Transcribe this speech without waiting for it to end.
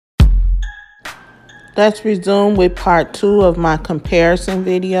Let's resume with part 2 of my comparison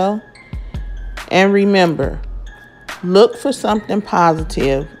video. And remember, look for something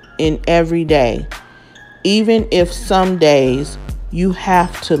positive in every day, even if some days you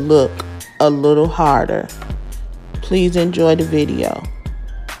have to look a little harder. Please enjoy the video.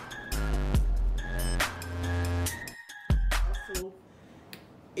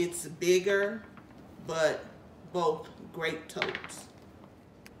 It's bigger, but both great totes.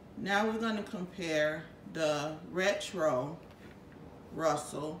 Now we're going to compare the retro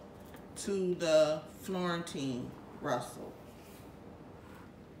Russel to the Florentine Russel.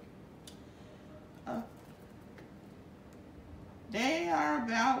 They are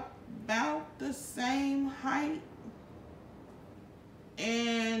about the same height,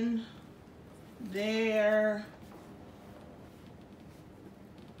 and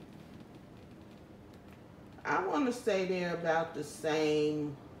I want to say they're about the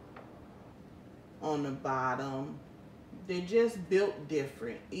same on the bottom. They're just built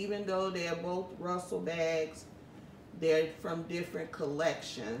different. Even though they're both Russel bags, they're from different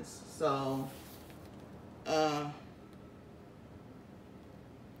collections. So, I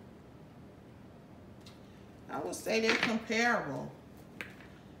would say they're comparable.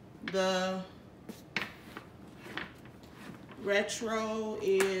 The retro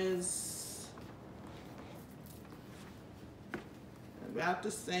is about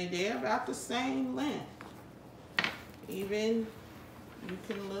the same. They're about the same length. Even you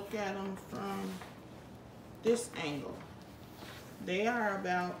can look at them from this angle. They are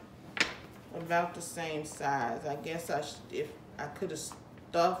about the same size. I guess if I could have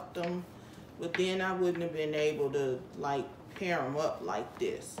stuffed them, but then I wouldn't have been able to like pair them up like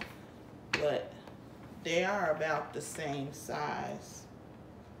this. But they are about the same size.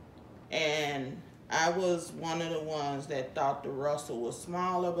 And I was one of the ones that thought the Russel was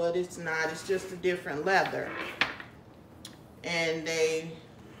smaller, but it's not. It's just a different leather. And they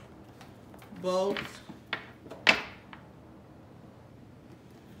both,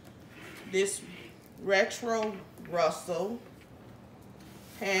 this retro Russel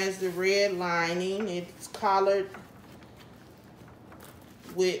has the red lining. It's collared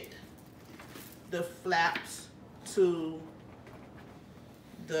with the flaps to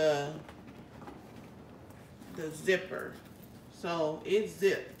the zipper. So it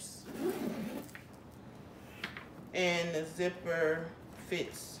zips. And the zipper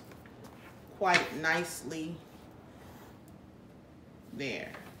fits quite nicely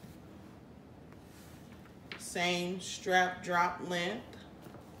there. Same strap drop length,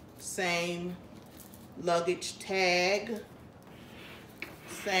 same luggage tag,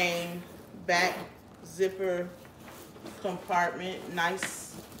 same back zipper compartment,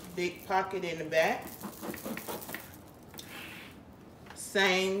 nice big pocket in the back.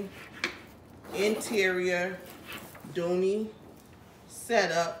 Same interior Dooney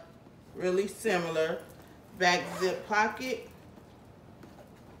setup, really similar. Back zip pocket,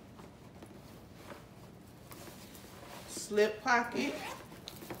 slip pocket.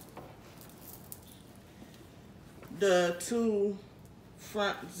 The two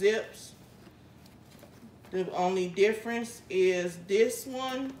front zips, the only difference is this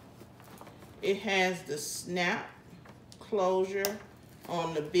one, it has the snap closure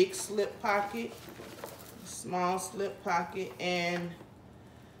on the big slip pocket, small slip pocket, and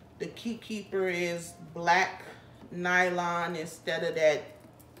the key keeper is black nylon instead of that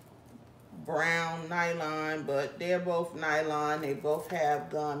brown nylon, but they're both nylon. They both have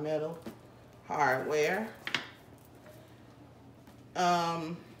gunmetal hardware.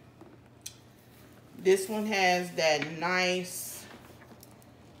 This one has that nice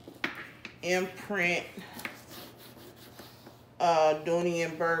imprint, Dooney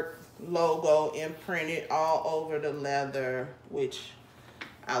and Bourke logo imprinted all over the leather, which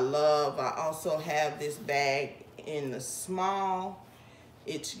I love. I also have this bag in the small.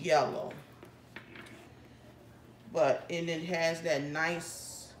 It's yellow, and it has that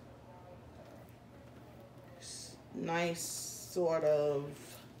nice sort of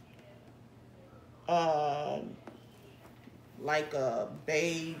like a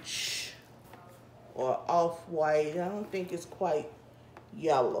beige or off-white. I don't think it's quite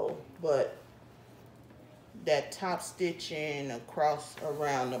yellow, but that top stitching across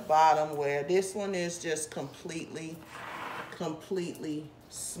around the bottom, where this one is just completely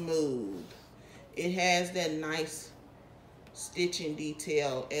smooth. It has that nice stitching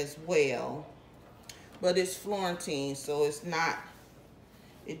detail as well, but it's Florentine, so it's not,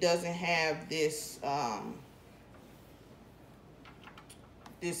 it doesn't have this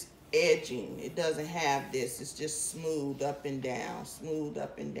this edging. It doesn't have this. It's just smooth up and down,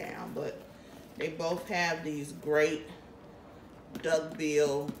 but They both have these great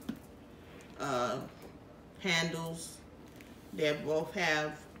duckbill handles. They both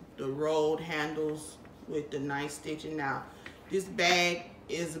have the rolled handles with the nice stitching. Now, this bag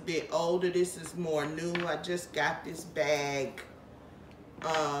is a bit older. This is more new. I just got this bag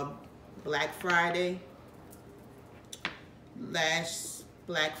Black Friday, last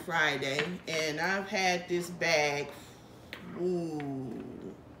Black Friday, and I've had this bag,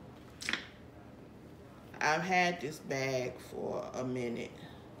 I've had this bag for a minute.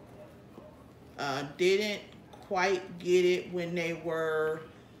 Didn't quite get it when they were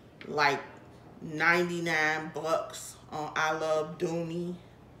like 99 bucks on I LovesDooney.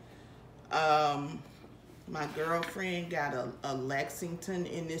 My girlfriend got a Lexington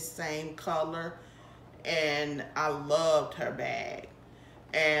in this same color, and I loved her bag.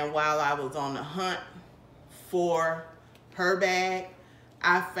 And while I was on the hunt for her bag,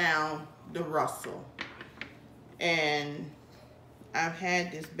 I found the Russel. And I've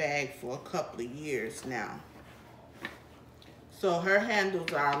had this bag for a couple of years now. So her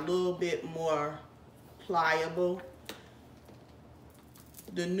handles are a little bit more pliable.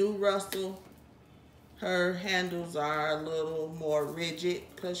 The new Russel, her handles are a little more rigid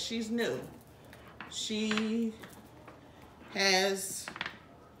because she's new. She has,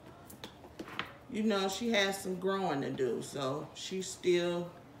 you know, she has some growing to do, so she's still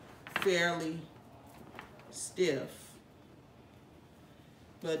fairly stiff.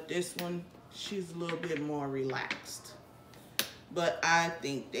 But this one, she's a little bit more relaxed. But I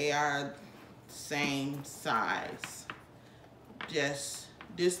think they are same size. Just,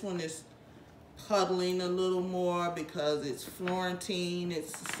 this one is puddling a little more because it's Florentine,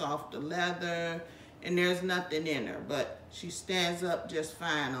 it's softer leather, and there's nothing in her. But she stands up just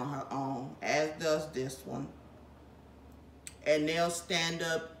fine on her own, as does this one. And they'll stand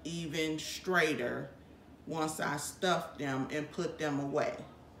up even straighter once I stuff them and put them away.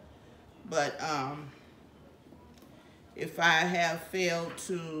 But if I have failed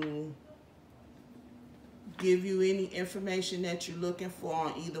to give you any information that you're looking for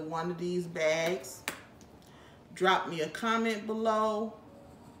on either one of these bags, drop me a comment below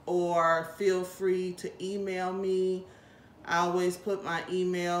or feel free to email me. I always put my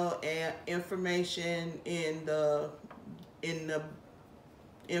email and information in the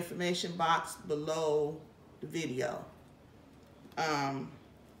information box below the video.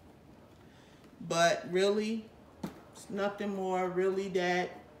 But really, it's nothing more really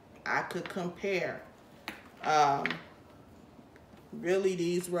that I could compare. Really,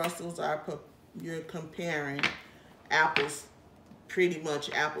 these Russels are, you're comparing apples, pretty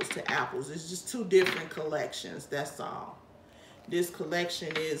much apples to apples. It's just two different collections, that's all. This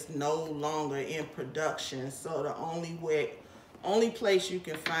collection is no longer in production, so the only place you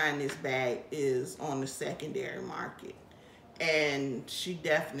can find this bag is on the secondary market. And she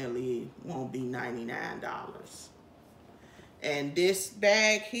definitely won't be $99. And this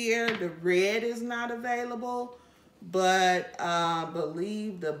bag here, the red is not available, but I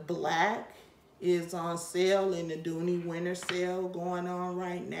believe the black is on sale in the Dooney winter sale going on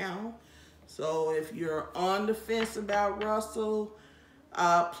right now. So if you're on the fence about Russel,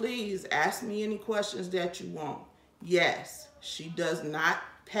 please ask me any questions that you want. Yes, she does not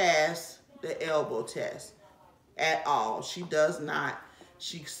pass the elbow test at all. She does not.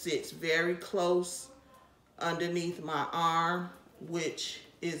 She sits very close underneath my arm, which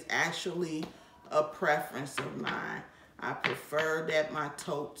is actually a preference of mine. I prefer that my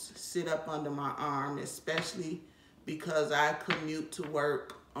totes sit up under my arm, especially because I commute to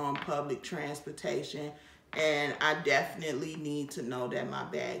work on public transportation, and I definitely need to know that my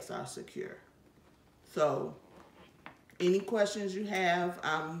bags are secure. So any questions you have,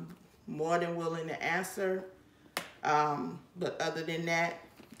 I'm more than willing to answer. But other than that,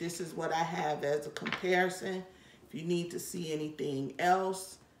 this is what I have as a comparison. If you need to see anything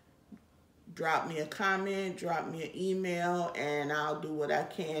else, drop me a comment, drop me an email, and I'll do what I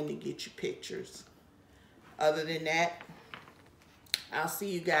can to get you pictures. Other than that, I'll see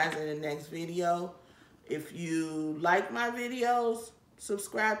you guys in the next video. If you like my videos,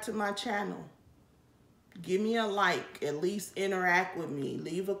 subscribe to my channel. Give me a like, at least interact with me,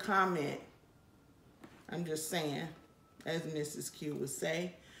 leave a comment. I'm just saying, as Mrs. Q would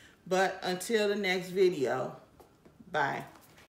say. But until the next video, bye.